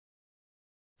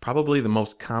Probably the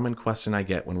most common question I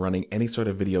get when running any sort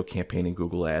of video campaign in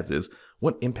Google Ads is,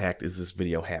 what impact is this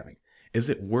video having?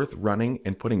 Is it worth running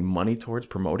and putting money towards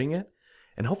promoting it?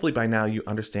 And hopefully by now you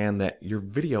understand that your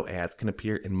video ads can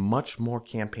appear in much more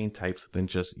campaign types than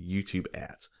just YouTube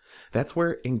ads. That's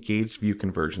where engaged view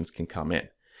conversions can come in.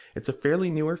 It's a fairly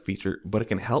newer feature, but it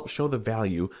can help show the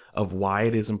value of why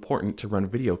it is important to run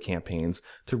video campaigns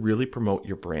to really promote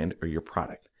your brand or your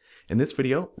product. In this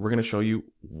video, we're going to show you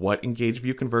what engaged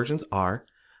view conversions are,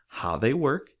 how they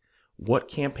work, what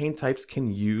campaign types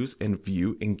can use and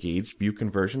view engaged view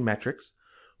conversion metrics,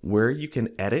 where you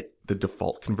can edit the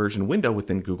default conversion window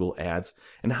within Google Ads,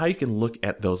 and how you can look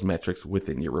at those metrics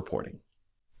within your reporting.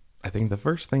 I think the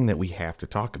first thing that we have to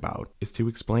talk about is to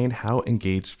explain how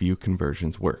engaged view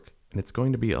conversions work, and it's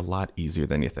going to be a lot easier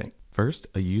than you think. First,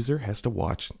 a user has to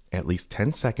watch at least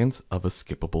 10 seconds of a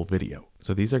skippable video.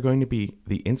 So these are going to be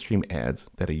the in-stream ads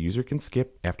that a user can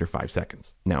skip after 5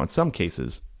 seconds. Now, in some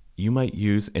cases, you might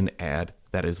use an ad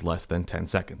that is less than 10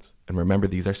 seconds. And remember,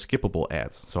 these are skippable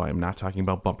ads, so I am not talking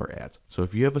about bumper ads. So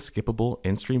if you have a skippable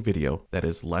in-stream video that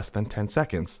is less than 10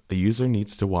 seconds, the user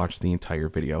needs to watch the entire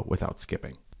video without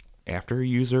skipping. After a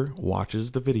user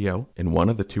watches the video, in one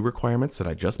of the two requirements that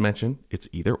I just mentioned, it's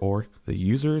either or, the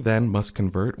user then must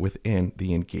convert within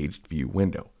the engaged view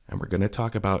window. And we're going to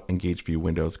talk about engaged view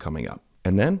windows coming up.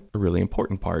 And then a really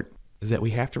important part is that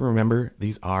we have to remember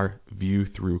these are view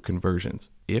through conversions.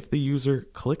 If the user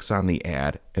clicks on the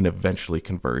ad and eventually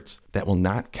converts, that will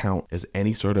not count as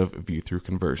any sort of view through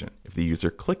conversion. If the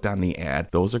user clicked on the ad,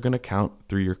 those are going to count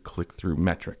through your click through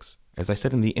metrics. As I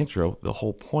said in the intro, the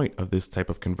whole point of this type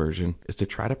of conversion is to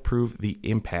try to prove the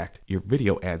impact your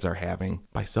video ads are having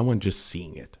by someone just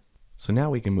seeing it. So now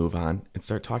we can move on and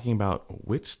start talking about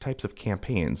which types of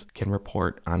campaigns can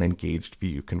report on engaged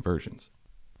view conversions.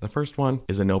 The first one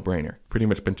is a no-brainer. Pretty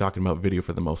much been talking about video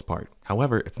for the most part.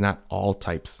 However, it's not all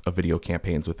types of video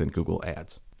campaigns within Google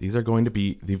Ads. These are going to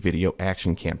be the video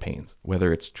action campaigns,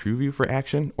 whether it's TrueView for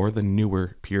Action or the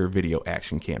newer pure video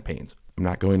action campaigns. I'm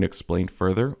not going to explain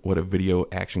further what a video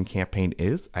action campaign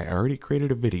is. I already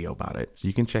created a video about it, so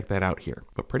you can check that out here.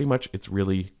 But pretty much it's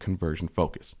really conversion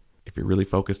focused. If you're really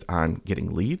focused on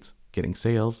getting leads, getting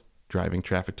sales, driving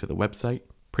traffic to the website,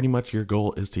 pretty much your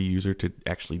goal is to user to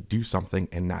actually do something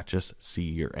and not just see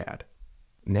your ad.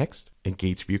 Next,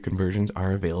 engaged view conversions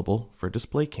are available for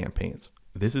display campaigns.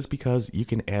 This is because you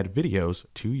can add videos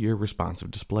to your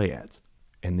responsive display ads.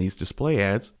 And these display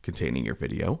ads containing your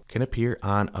video can appear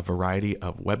on a variety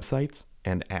of websites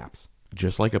and apps.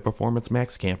 Just like a Performance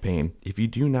Max campaign, if you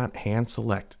do not hand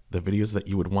select the videos that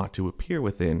you would want to appear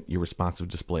within your responsive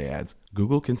display ads,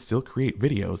 Google can still create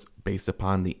videos based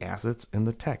upon the assets and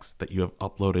the text that you have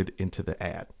uploaded into the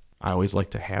ad. I always like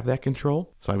to have that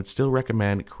control, so I would still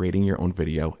recommend creating your own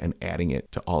video and adding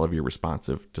it to all of your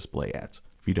responsive display ads.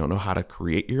 If you don't know how to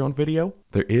create your own video,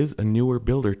 there is a newer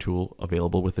builder tool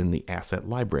available within the asset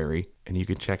library, and you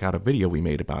can check out a video we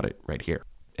made about it right here.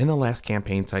 And the last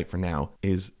campaign type for now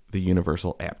is the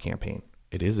universal app campaign.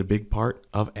 It is a big part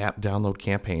of app download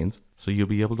campaigns, so you'll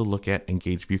be able to look at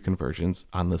engaged view conversions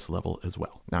on this level as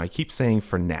well. Now I keep saying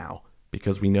for now,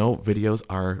 because we know videos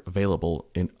are available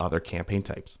in other campaign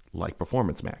types, like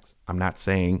Performance Max. I'm not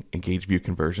saying engaged view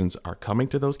conversions are coming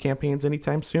to those campaigns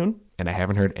anytime soon, and I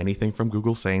haven't heard anything from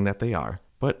Google saying that they are,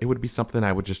 but it would be something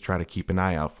I would just try to keep an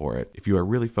eye out for it if you are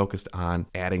really focused on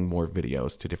adding more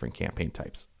videos to different campaign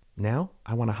types. Now,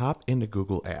 I want to hop into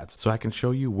Google Ads so I can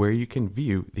show you where you can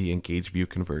view the engaged view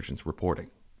conversions reporting.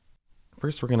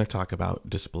 First, we're going to talk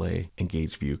about display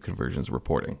engaged view conversions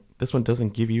reporting. This one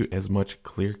doesn't give you as much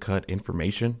clear-cut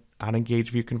information on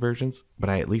engaged view conversions, but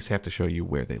I at least have to show you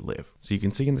where they live. So you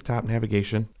can see in the top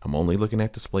navigation, I'm only looking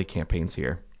at display campaigns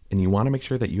here, and you want to make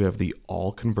sure that you have the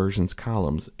all conversions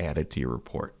columns added to your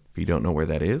report. If you don't know where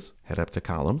that is, head up to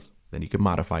columns, then you can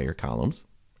modify your columns,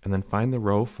 and then find the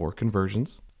row for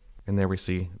conversions, and there we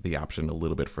see the option a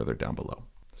little bit further down below.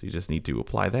 So you just need to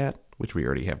apply that, which we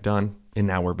already have done. And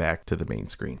now we're back to the main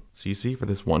screen. So you see for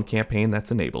this one campaign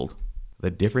that's enabled,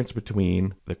 the difference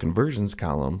between the conversions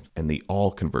column and the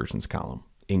all conversions column.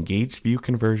 Engaged view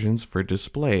conversions for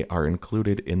display are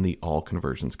included in the all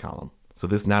conversions column. So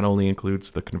this not only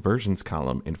includes the conversions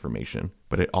column information,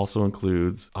 but it also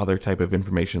includes other type of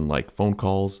information like phone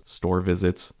calls, store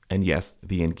visits, and yes,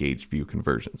 the engaged view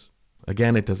conversions.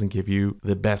 Again, it doesn't give you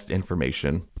the best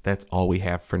information, but that's all we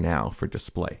have for now for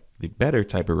display. The better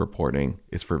type of reporting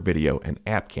is for video and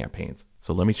app campaigns.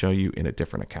 So let me show you in a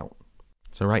different account.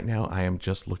 So right now I am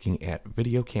just looking at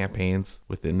video campaigns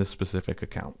within this specific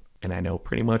account. And I know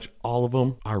pretty much all of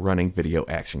them are running video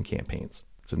action campaigns.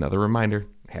 It's another reminder,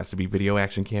 it has to be video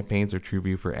action campaigns or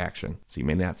TrueView for action. So you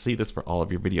may not see this for all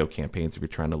of your video campaigns if you're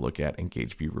trying to look at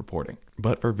engaged view reporting.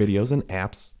 But for videos and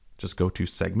apps, just go to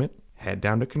segment, head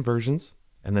down to conversions,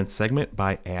 and then segment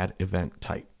by ad event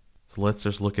type. So let's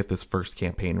just look at this first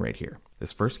campaign right here.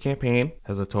 This first campaign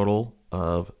has a total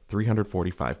of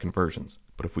 345 conversions.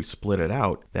 But if we split it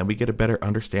out, then we get a better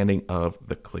understanding of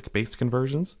the click-based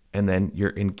conversions and then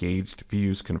your engaged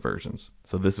views conversions.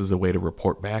 So this is a way to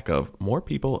report back of more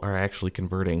people are actually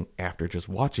converting after just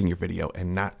watching your video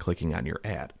and not clicking on your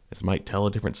ad. This might tell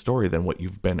a different story than what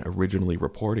you've been originally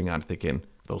reporting on, thinking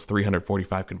those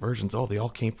 345 conversions, oh, they all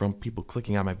came from people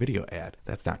clicking on my video ad.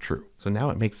 That's not true. So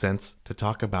now it makes sense to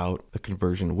talk about the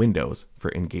conversion windows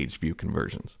for engaged view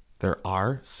conversions. There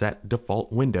are set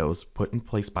default windows put in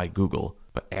place by Google,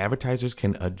 but advertisers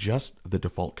can adjust the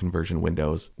default conversion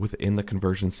windows within the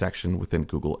conversion section within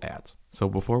Google Ads. So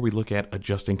before we look at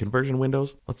adjusting conversion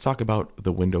windows, let's talk about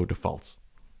the window defaults.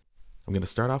 I'm going to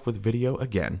start off with video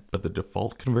again, but the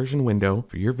default conversion window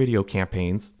for your video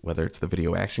campaigns, whether it's the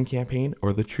video action campaign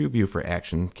or the TrueView for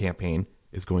action campaign,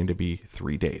 is going to be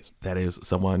 3 days. That is,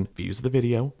 someone views the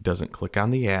video, doesn't click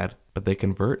on the ad, but they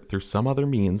convert through some other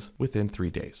means within 3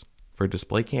 days. For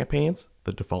display campaigns,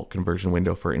 the default conversion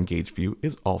window for engaged view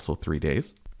is also 3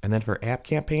 days. And then for app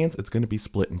campaigns, it's going to be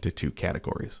split into 2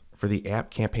 categories. For the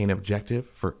app campaign objective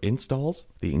for installs,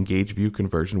 the engaged view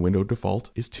conversion window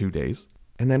default is 2 days.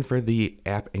 And then for the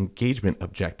app engagement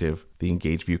objective, the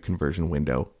engaged view conversion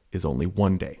window is only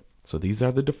 1 day. So these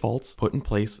are the defaults put in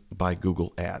place by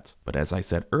Google Ads. But as I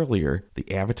said earlier,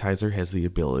 the advertiser has the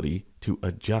ability to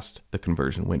adjust the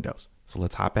conversion windows. So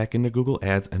let's hop back into Google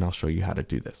Ads and I'll show you how to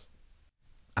do this.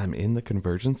 I'm in the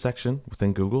conversion section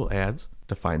within Google Ads.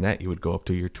 To find that, you would go up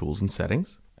to your tools and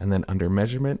settings, and then under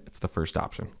measurement, it's the first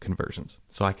option, conversions.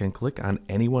 So I can click on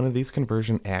any one of these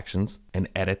conversion actions and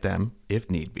edit them if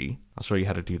need be. I'll show you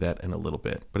how to do that in a little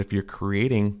bit. But if you're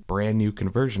creating brand new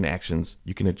conversion actions,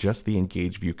 you can adjust the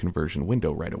engaged view conversion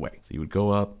window right away. So you would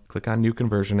go up, click on new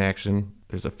conversion action.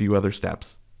 There's a few other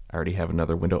steps. I already have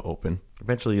another window open.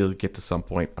 Eventually you'll get to some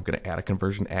point. I'm going to add a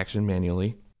conversion action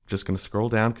manually. Just going to scroll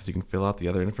down because you can fill out the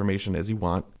other information as you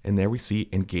want. And there we see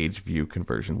engaged view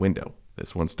conversion window.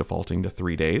 This one's defaulting to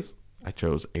 3 days. I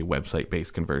chose a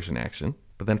website-based conversion action.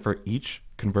 But then for each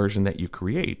conversion that you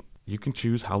create, you can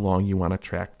choose how long you want to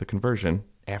track the conversion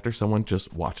after someone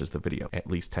just watches the video, at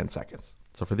least 10 seconds.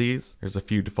 So for these, there's a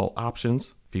few default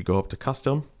options. If you go up to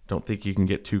custom, don't think you can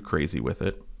get too crazy with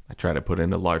it. I try to put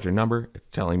in a larger number. It's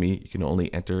telling me you can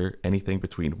only enter anything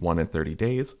between 1 and 30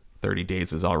 days. 30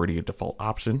 days is already a default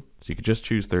option, so you could just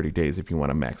choose 30 days if you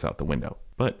want to max out the window.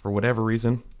 But for whatever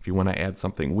reason, if you want to add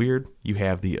something weird, you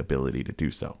have the ability to do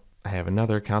so. I have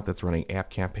another account that's running app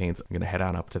campaigns. I'm going to head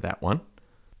on up to that one.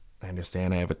 I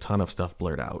understand I have a ton of stuff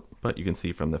blurred out, but you can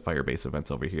see from the Firebase events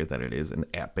over here that it is an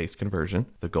app-based conversion.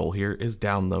 The goal here is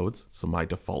downloads, so my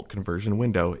default conversion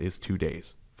window is 2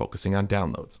 days, focusing on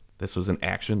downloads. This was an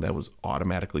action that was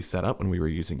automatically set up when we were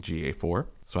using GA4,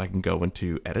 so I can go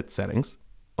into Edit Settings,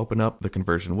 open up the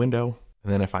conversion window,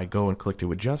 and then if I go and click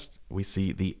to adjust, we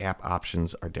see the app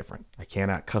options are different. I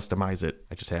cannot customize it.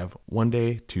 I just have 1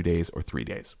 day, 2 days, or 3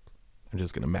 days. I'm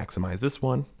just going to maximize this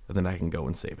one, and then I can go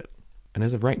and save it. And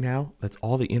as of right now, that's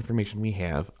all the information we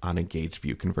have on engaged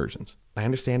view conversions. I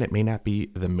understand it may not be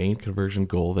the main conversion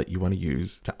goal that you want to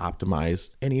use to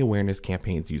optimize any awareness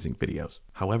campaigns using videos.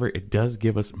 However, it does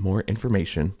give us more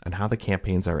information on how the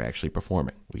campaigns are actually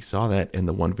performing. We saw that in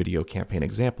the one video campaign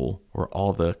example where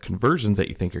all the conversions that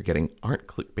you think you're getting aren't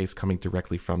click-based coming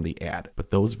directly from the ad,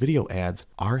 but those video ads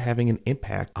are having an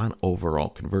impact on overall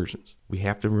conversions. We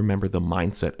have to remember the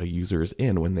mindset a user is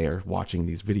in when they are watching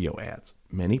these video ads.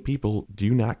 Many people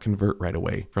do not convert right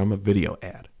away from a video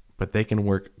ad, but they can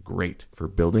work great for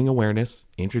building awareness,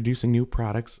 introducing new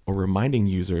products, or reminding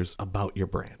users about your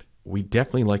brand. We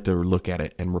definitely like to look at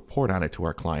it and report on it to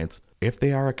our clients if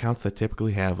they are accounts that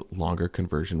typically have longer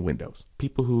conversion windows,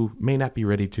 people who may not be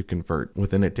ready to convert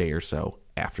within a day or so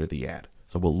after the ad.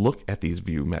 So we'll look at these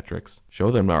view metrics,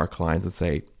 show them to our clients and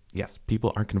say, yes,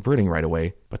 people aren't converting right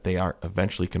away, but they are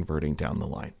eventually converting down the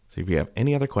line. So if you have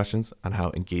any other questions on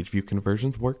how engaged view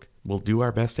conversions work, we'll do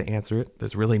our best to answer it.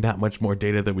 There's really not much more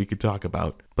data that we could talk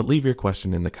about, but leave your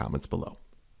question in the comments below.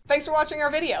 Thanks for watching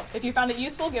our video. If you found it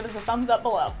useful, give us a thumbs up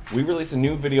below. We release a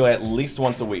new video at least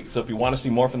once a week, so if you want to see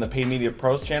more from the Paid Media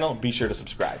Pros channel, be sure to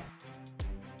subscribe.